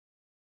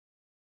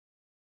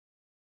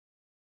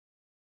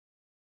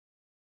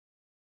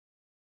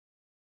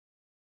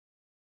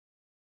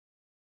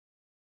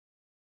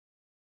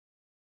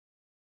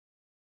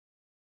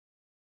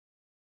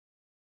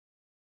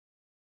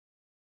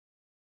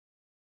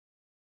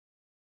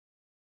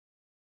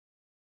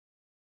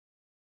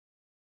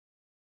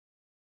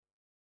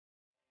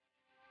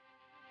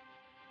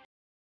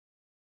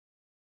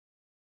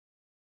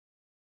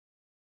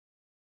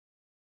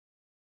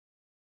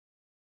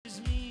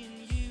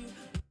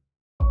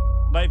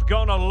They've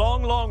gone a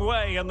long, long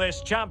way in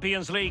this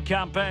Champions League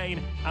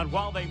campaign, and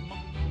while the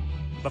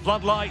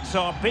floodlights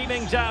are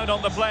beaming down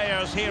on the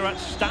players here at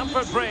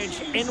Stamford Bridge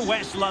in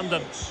West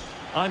London.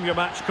 I'm your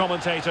match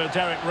commentator,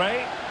 Derek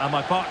Ray, and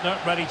my partner,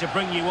 ready to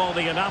bring you all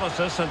the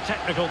analysis and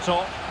technical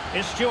talk,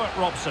 is Stuart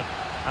Robson.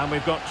 And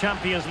we've got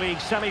Champions League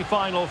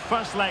semi-final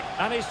first leg,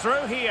 and he's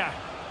through here.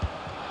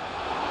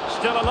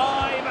 Still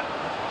alive.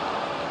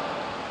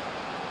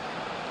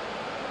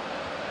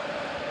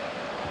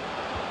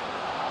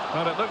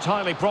 Well, it looked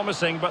highly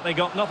promising, but they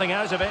got nothing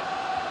out of it.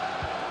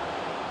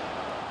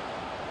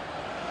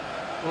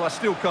 Well, I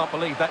still can't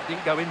believe that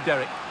didn't go in,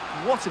 Derek.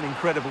 What an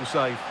incredible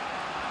save.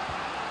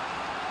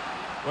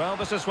 Well,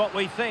 this is what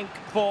we think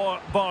for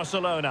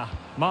Barcelona.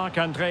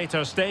 Marc-Andre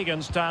ter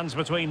Stegen stands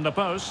between the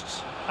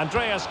posts.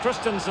 Andreas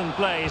Christensen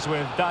plays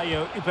with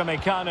Dayo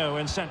Upamecano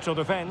in central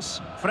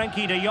defence.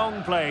 Frenkie de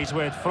Jong plays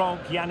with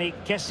Franck-Yannick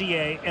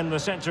Kessié in the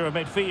centre of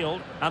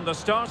midfield. And the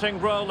starting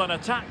role in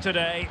attack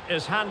today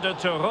is handed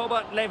to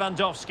Robert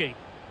Lewandowski.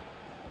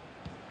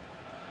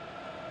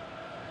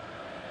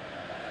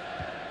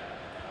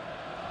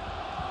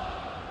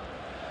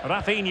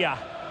 Rafinha.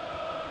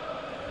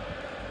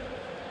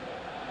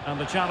 And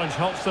the challenge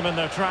halts them in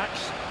their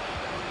tracks.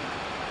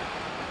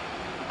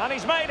 And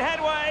he's made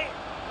headway.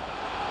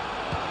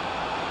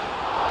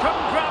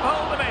 Couldn't grab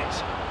hold of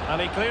it.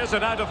 And he clears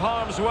it out of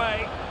harm's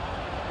way.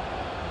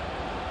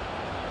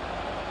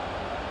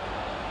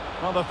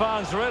 Well, the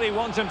fans really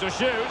want him to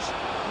shoot.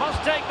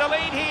 Must take the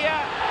lead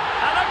here.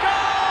 And a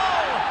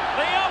goal!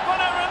 The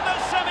opener in the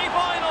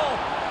semi-final.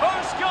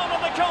 First goal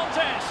of the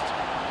contest.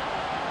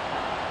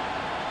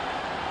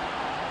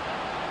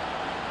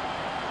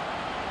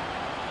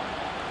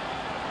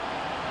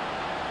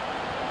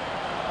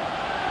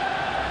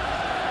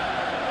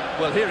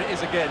 Well, here it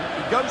is again.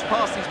 He goes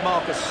past his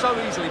marker so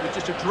easily with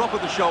just a drop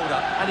of the shoulder,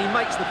 and he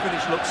makes the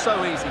finish look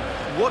so easy.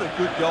 What a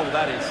good goal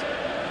that is.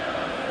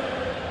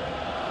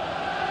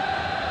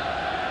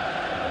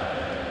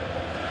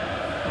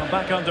 Well,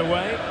 back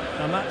underway,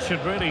 and that should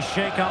really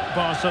shake up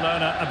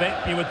Barcelona a bit,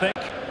 you would think.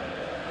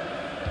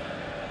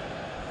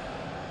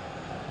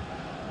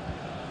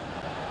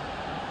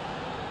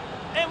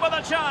 In with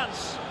a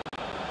chance.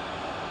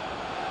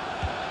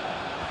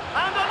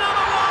 And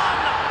another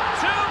one!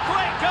 Two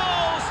quick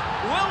goals!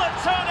 Will it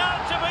turn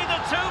out to be the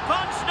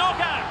two-punch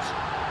knockout?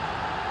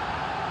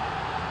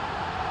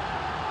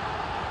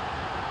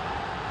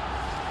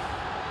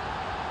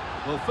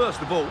 Well,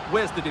 first of all,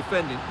 where's the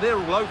defending? They're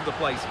all over the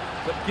place.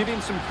 But give him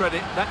some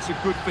credit, that's a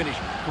good finish.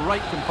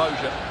 Great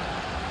composure.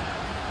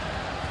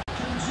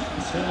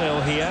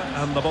 2-0 here,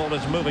 and the ball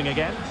is moving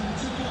again.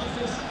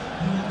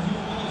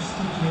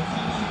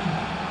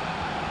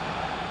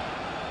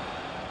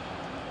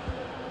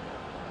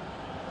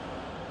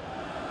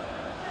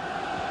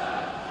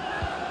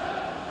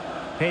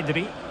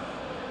 Pedri.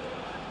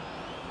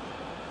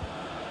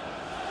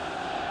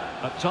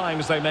 At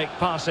times they make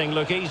passing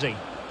look easy.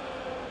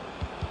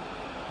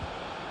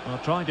 Well,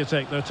 trying to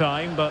take their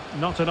time, but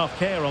not enough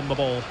care on the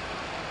ball.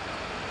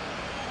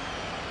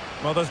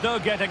 Well, there's no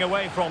getting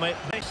away from it.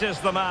 This is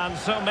the man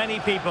so many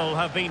people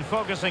have been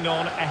focusing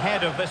on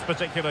ahead of this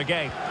particular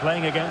game.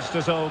 Playing against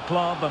his old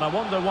club, and I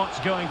wonder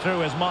what's going through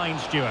his mind,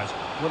 Stuart.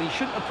 Well, he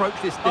shouldn't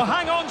approach this... Oh,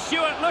 hang on,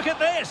 Stuart, look at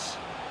this!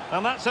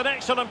 And that's an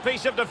excellent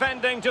piece of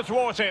defending to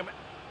thwart him.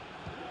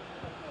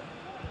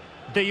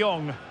 De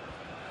Jong.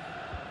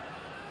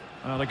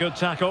 Well, a good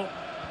tackle.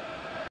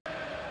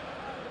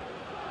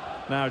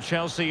 Now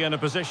Chelsea in a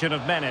position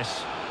of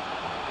menace.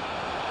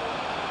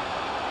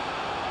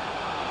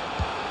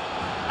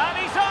 And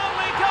he's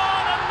only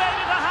gone and made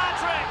it a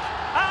hat-trick.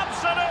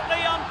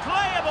 Absolutely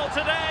unplayable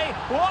today.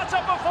 What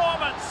a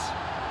performance.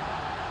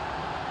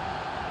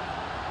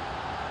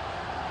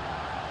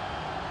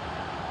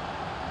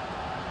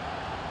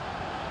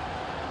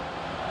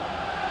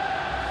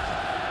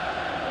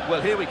 Well,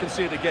 here we can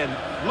see it again.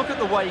 Look at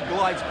the way he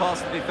glides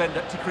past the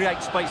defender to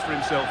create space for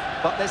himself.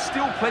 But there's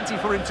still plenty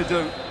for him to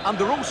do.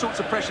 Under all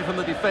sorts of pressure from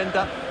the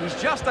defender, he's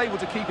just able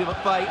to keep him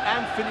at bay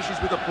and finishes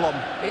with aplomb.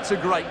 It's a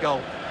great goal.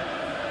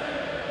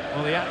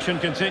 Well, the action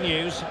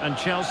continues, and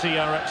Chelsea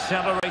are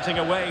accelerating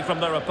away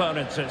from their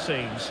opponents, it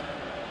seems.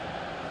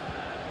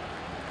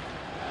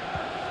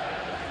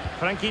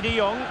 Frenkie de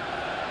Jong.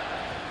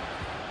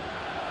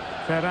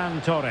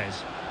 Ferran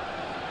Torres.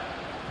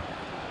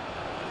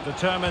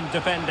 Determined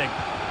defending.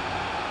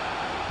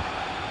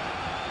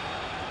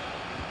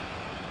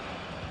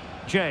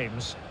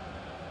 James.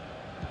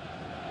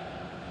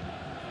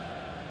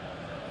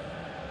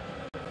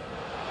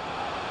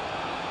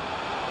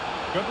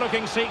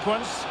 Good-looking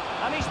sequence,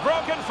 and he's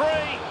broken free.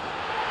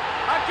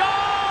 A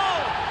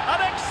goal!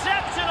 An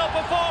exceptional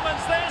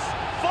performance, this.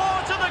 4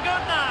 to the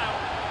good now.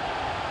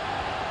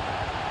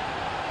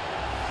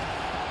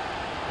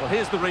 Well,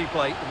 here's the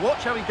replay.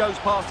 Watch how he goes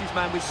past his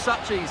man with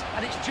such ease,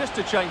 and it's just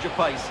a change of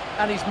pace.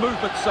 And his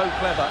movement's so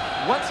clever.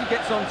 Once he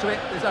gets onto it,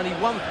 there's only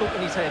one thought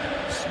in his head.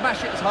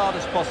 Smash it as hard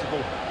as possible.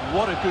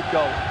 What a good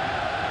goal.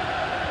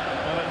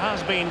 Well, it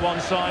has been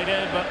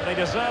one-sided, but they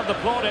deserve the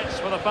plaudits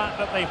for the fact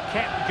that they've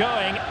kept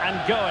going and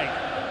going.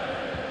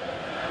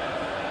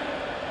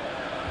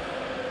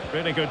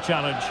 Really good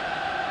challenge.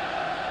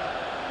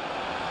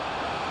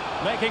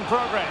 Making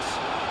progress.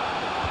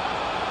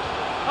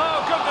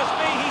 Oh, goodness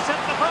me, he's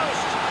hit the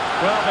post.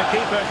 Well, the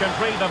keeper can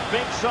breathe a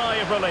big sigh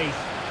of relief.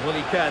 Well,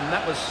 he can.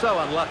 That was so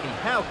unlucky.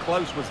 How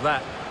close was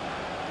that?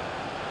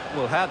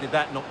 Well, how did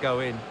that not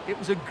go in? It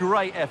was a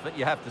great effort,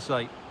 you have to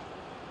say.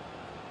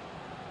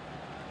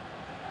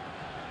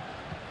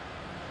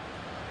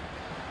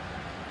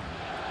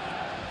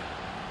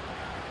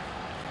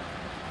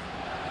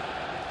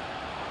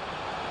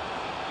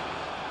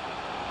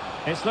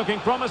 It's looking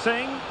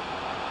promising.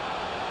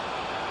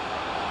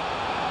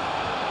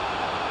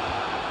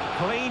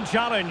 Clean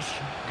challenge.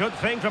 Good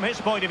thing from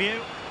his point of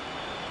view.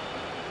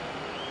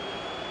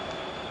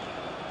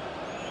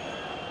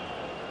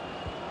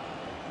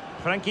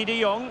 Frankie de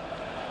Jong.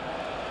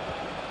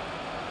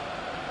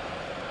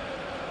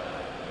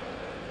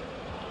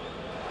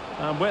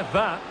 And with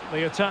that,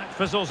 the attack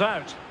fizzles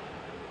out.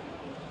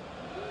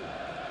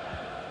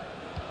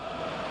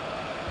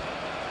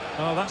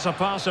 Oh, that's a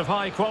pass of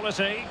high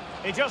quality.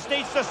 He just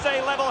needs to stay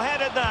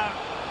level-headed now.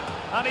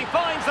 And he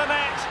finds the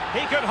net. He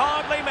could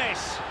hardly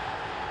miss.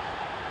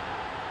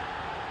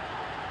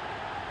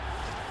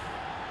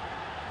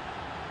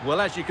 Well,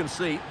 as you can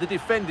see, the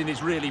defending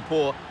is really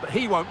poor, but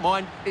he won't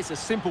mind. It's a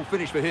simple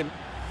finish for him.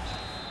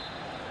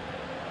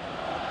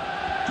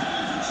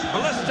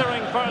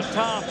 Blistering first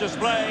half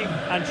display,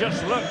 and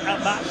just look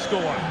at that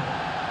score.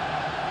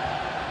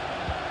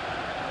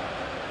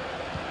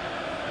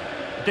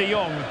 De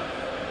Jong,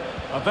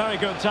 a very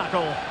good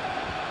tackle.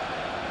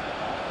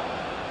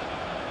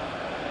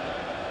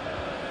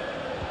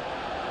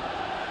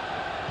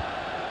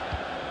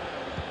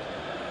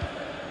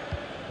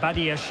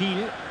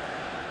 Badiashile.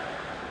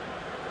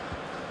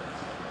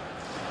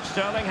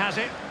 Sterling has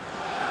it.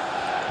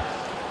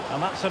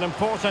 And that's an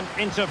important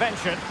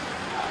intervention.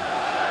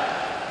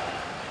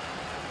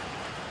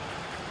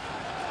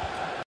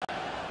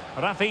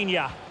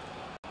 Rafinha.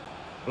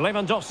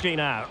 Lewandowski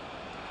now.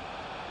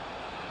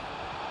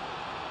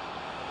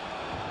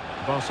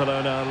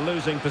 Barcelona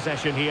losing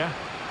possession here.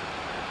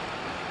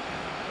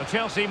 The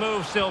Chelsea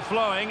move still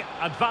flowing.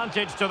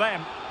 Advantage to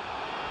them.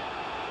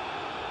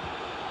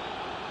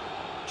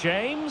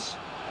 James.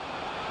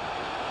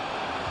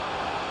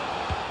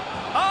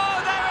 Oh,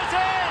 there it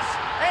is!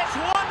 It's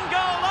one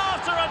goal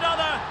after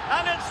another,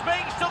 and it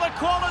speaks to the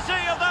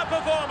quality of their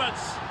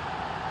performance.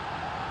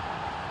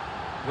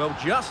 Well,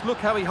 just look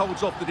how he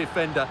holds off the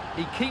defender.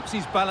 He keeps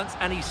his balance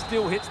and he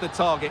still hits the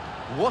target.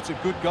 What a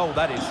good goal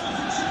that is.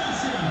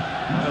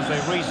 As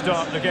they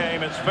restart the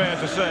game, it's fair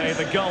to say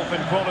the gulf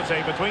in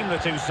quality between the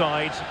two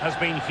sides has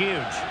been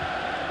huge.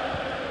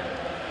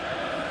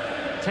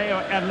 Theo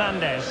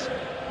Hernandez.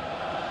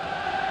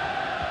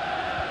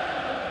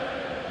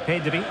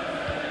 Pedri.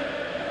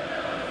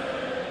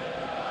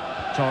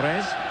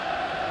 Torres.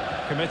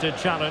 Committed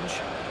challenge.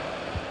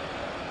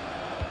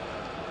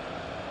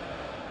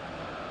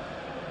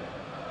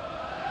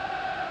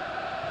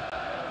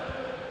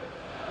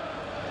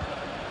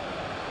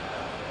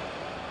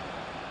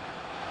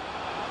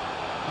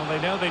 Well,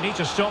 they know they need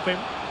to stop him.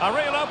 A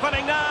real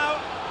opening now.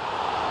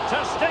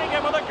 Ter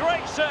Stegen with a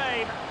great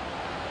save.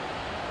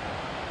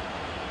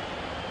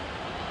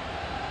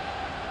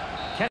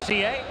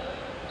 Kessié.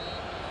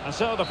 And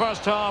so the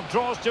first half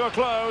draws to a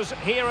close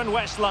here in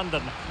West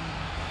London.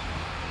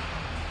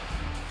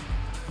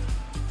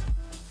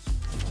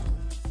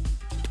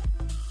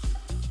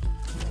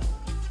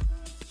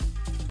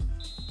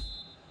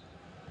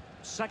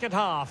 Second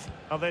half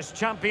of this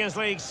Champions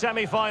League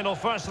semi-final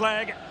first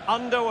leg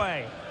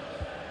underway.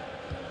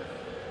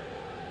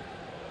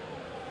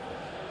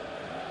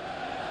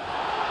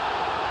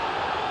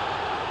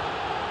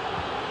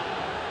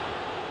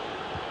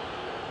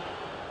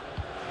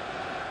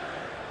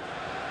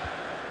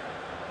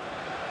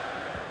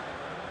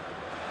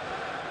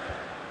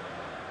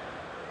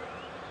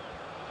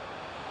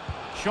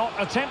 Shot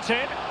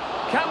attempted.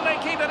 Can they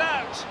keep it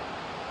out?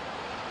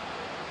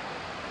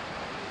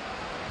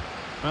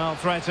 Well,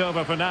 threat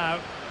over for now.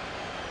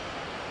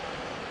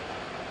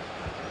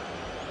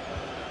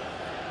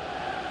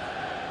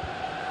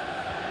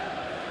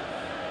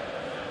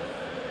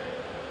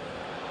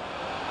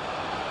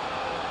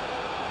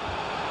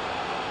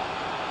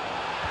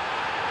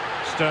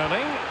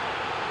 Sterling.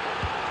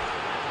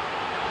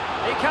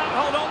 He can't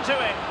hold on to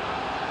it.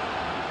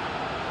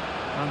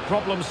 And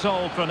problem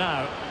solved for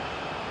now.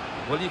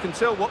 Well, you can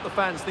tell what the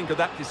fans think of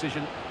that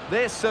decision.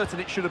 They're certain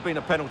it should have been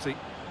a penalty.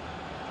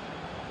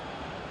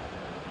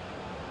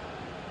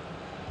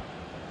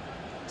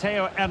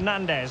 Theo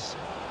Hernandez.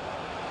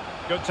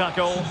 Good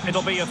tackle.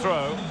 It'll be a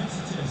throw.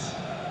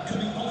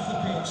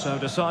 So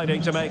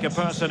deciding to make a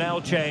personnel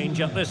change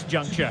at this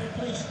juncture.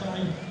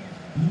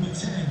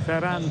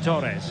 Ferran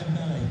Torres.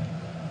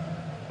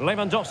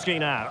 Lewandowski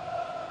now.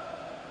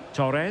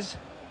 Torres.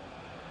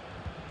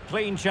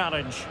 Clean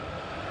challenge.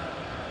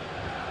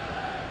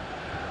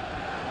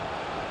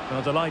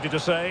 Well, delighted to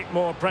say,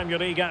 more Premier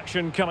League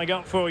action coming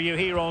up for you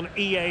here on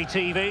EA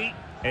TV.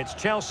 It's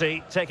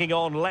Chelsea taking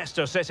on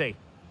Leicester City.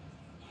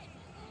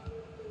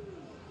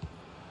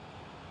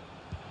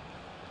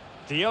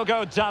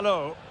 Diogo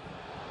Dalot.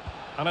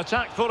 An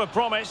attack full of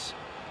promise.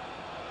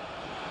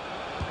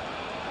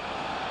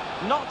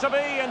 Not to be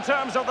in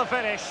terms of the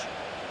finish.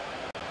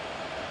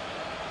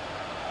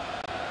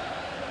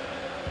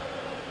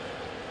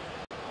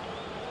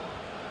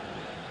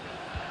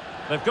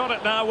 They've got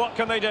it now, what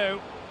can they do?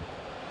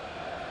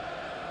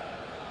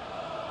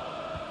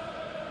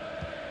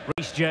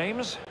 Reece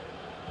James.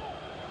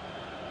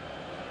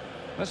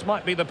 This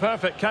might be the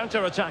perfect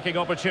counter-attacking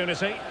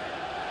opportunity.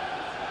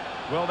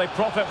 Will they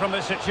profit from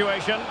this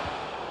situation?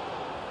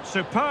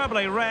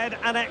 Superbly read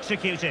and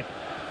executed.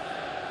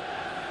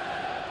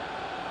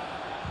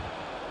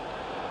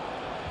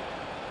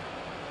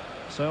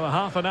 So a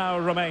half an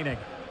hour remaining.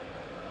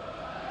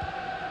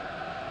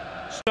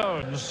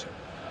 Stones.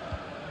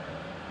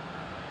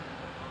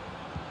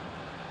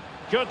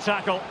 Good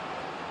tackle.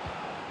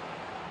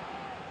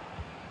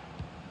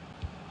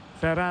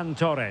 Ferran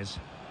Torres.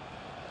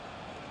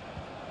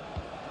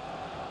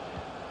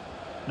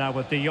 Now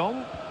with De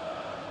Jong.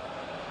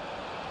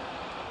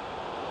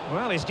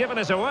 Well, he's given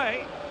us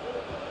away.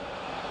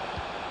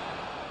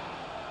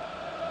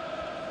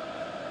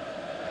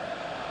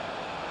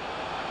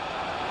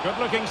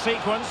 Good-looking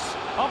sequence.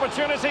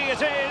 Opportunity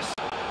it is.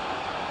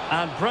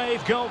 And brave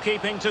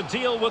goalkeeping to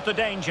deal with the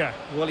danger.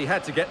 Well, he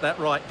had to get that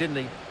right, didn't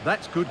he?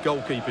 That's good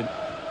goalkeeping.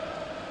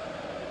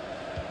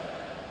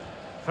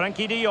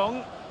 Frankie de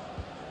Jong.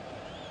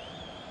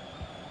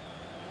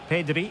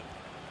 Pedri.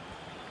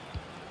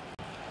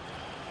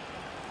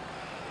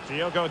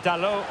 Diogo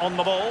Dalot on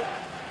the ball.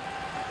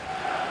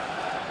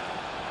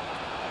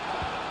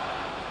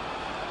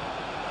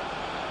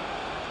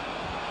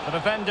 The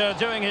defender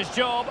doing his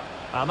job.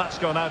 And that's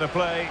gone out of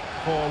play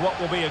for what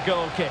will be a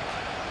goal kick.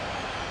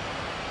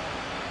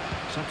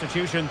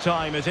 Substitution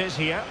time it is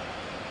here.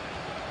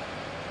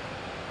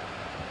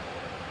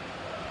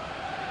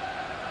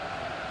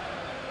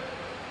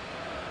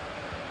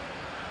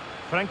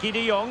 Frankie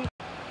de Jong.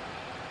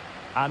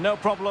 And no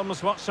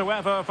problems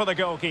whatsoever for the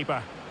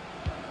goalkeeper.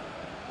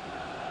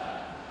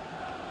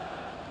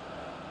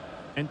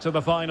 Into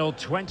the final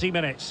 20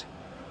 minutes.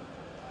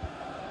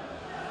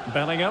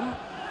 Bellingham.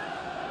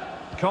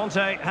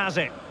 Conte has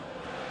it.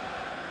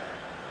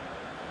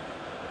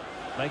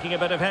 Making a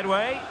bit of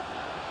headway.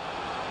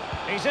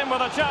 He's in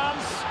with a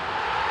chance.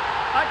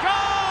 A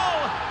goal!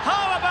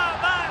 How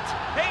about that?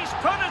 He's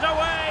put it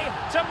away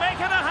to make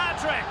it a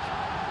hat-trick.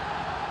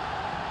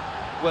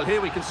 Well,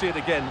 here we can see it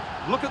again.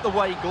 Look at the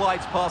way he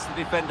glides past the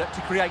defender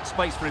to create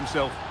space for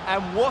himself.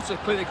 And what a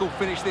clinical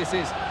finish this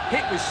is.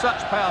 Hit with such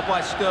power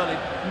by Sterling.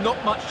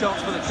 Not much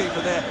chance for the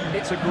keeper there.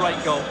 It's a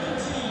great goal.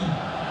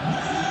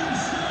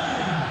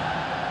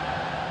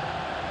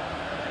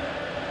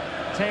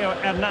 Theo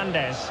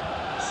Hernandez.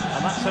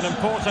 And that's an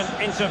important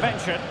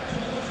intervention.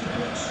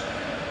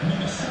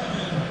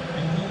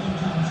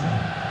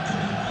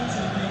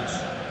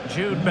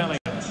 Jude Bellingham.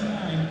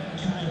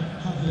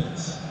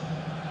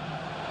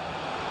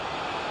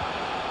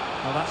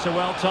 Well, that's a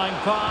well-timed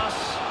pass.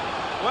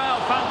 Well,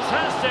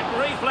 fantastic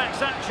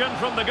reflex action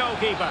from the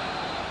goalkeeper.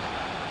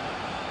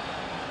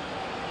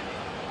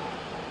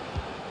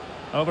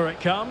 Over it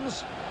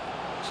comes.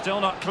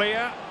 Still not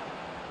clear.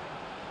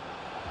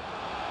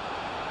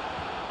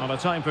 On a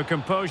time for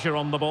composure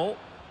on the ball.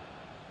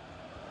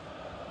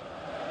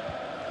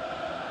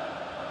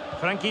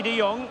 Frankie de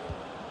Jong.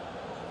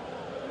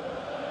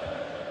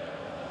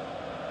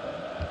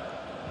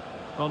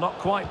 Well, not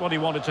quite what he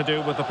wanted to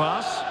do with the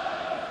pass.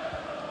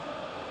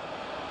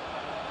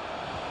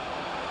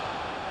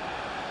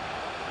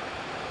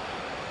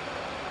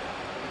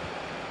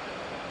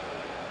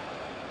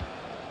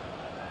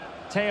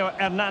 Theo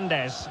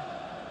Hernandez.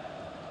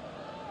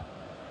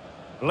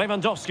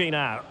 Lewandowski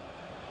now.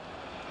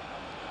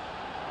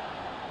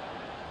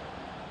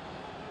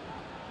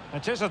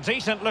 It is a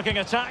decent-looking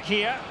attack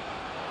here.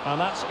 And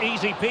that's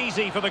easy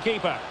peasy for the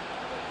keeper.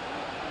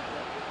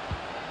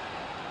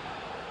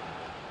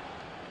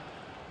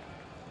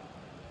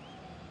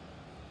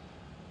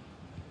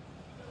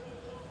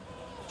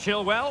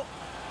 Chilwell.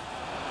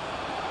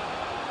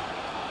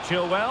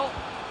 Chilwell.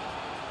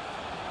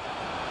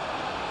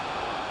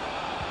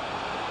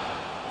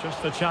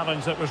 Just the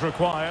challenge that was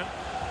required.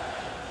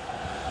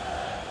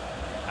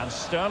 And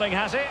Sterling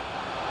has it.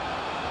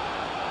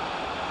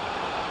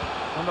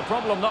 And the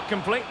problem not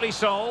completely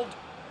solved.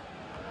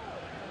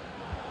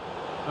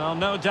 Well,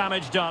 no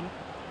damage done.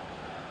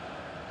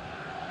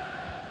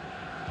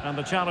 And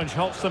the challenge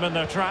halts them in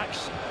their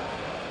tracks.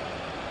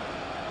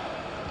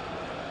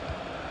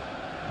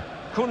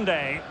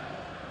 Koundé.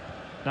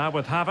 Now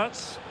with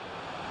Havertz.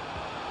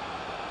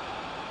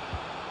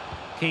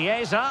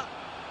 Chiesa.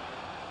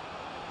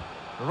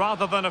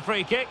 Rather than a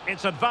free kick,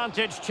 it's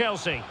advantage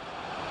Chelsea.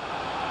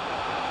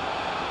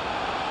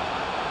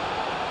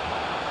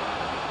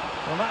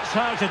 Well, that's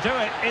how to do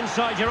it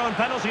inside your own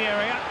penalty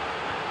area.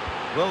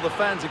 Well, the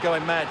fans are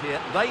going mad here.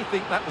 They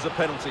think that was a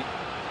penalty.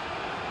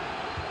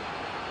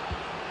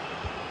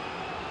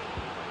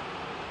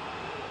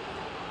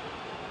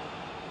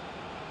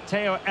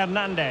 Theo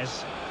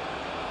Hernandez.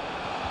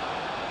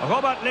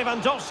 Robert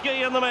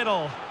Lewandowski in the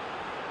middle.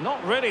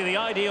 Not really the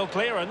ideal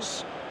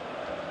clearance.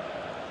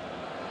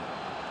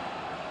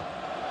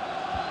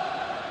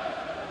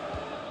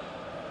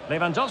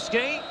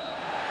 Lewandowski.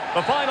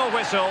 The final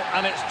whistle,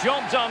 and it's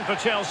job done for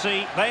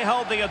Chelsea. They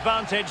hold the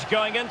advantage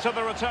going into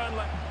the return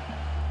leg.